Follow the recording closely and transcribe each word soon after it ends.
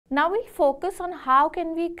Now we'll focus on how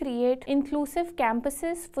can we create inclusive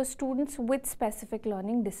campuses for students with specific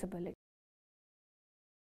learning disabilities.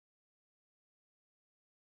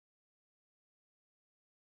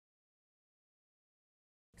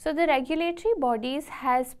 So the regulatory bodies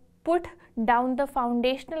has put down the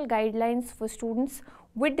foundational guidelines for students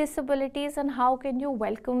with disabilities and how can you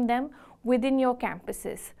welcome them within your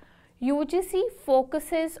campuses. UGC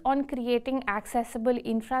focuses on creating accessible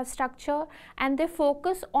infrastructure and they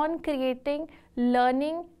focus on creating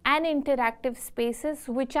learning and interactive spaces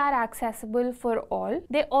which are accessible for all.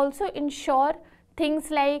 They also ensure things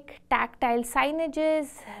like tactile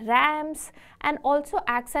signages, ramps, and also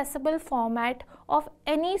accessible format of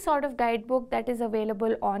any sort of guidebook that is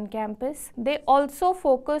available on campus. They also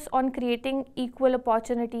focus on creating equal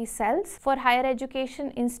opportunity cells for higher education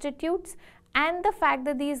institutes and the fact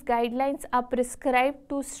that these guidelines are prescribed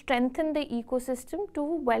to strengthen the ecosystem to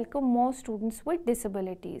welcome more students with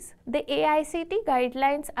disabilities. The AICTE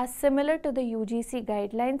guidelines are similar to the UGC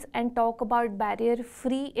guidelines and talk about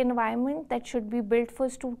barrier-free environment that should be built for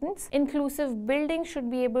students. Inclusive buildings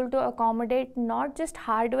should be able to accommodate not just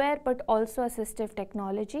hardware but also assistive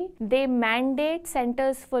technology. They mandate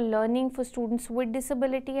centers for learning for students with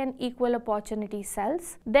disability and equal opportunity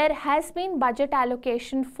cells. There has been budget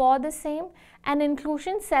allocation for the same, and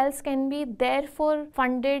inclusion cells can be therefore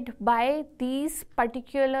funded by these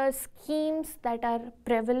particular schemes that are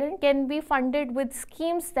prevalent, can be funded with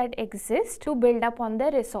schemes that exist to build up on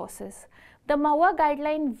their resources. The MAUA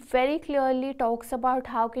guideline very clearly talks about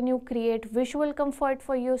how can you create visual comfort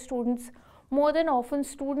for your students. More than often,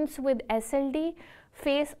 students with SLD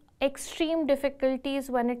face extreme difficulties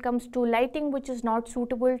when it comes to lighting which is not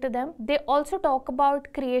suitable to them. They also talk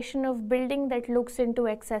about creation of building that looks into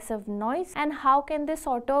excessive noise and how can they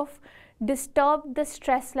sort of disturb the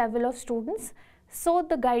stress level of students. So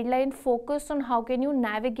the guideline focused on how can you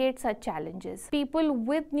navigate such challenges. People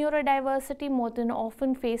with neurodiversity more than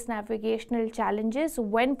often face navigational challenges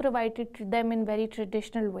when provided to them in very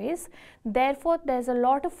traditional ways. Therefore, there's a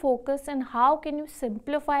lot of focus on how can you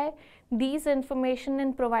simplify these information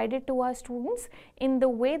and provide it to our students in the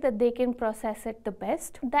way that they can process it the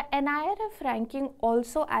best. The NIRF ranking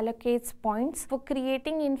also allocates points for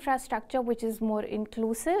creating infrastructure which is more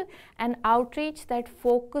inclusive and outreach that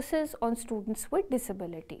focuses on students with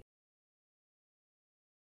disability.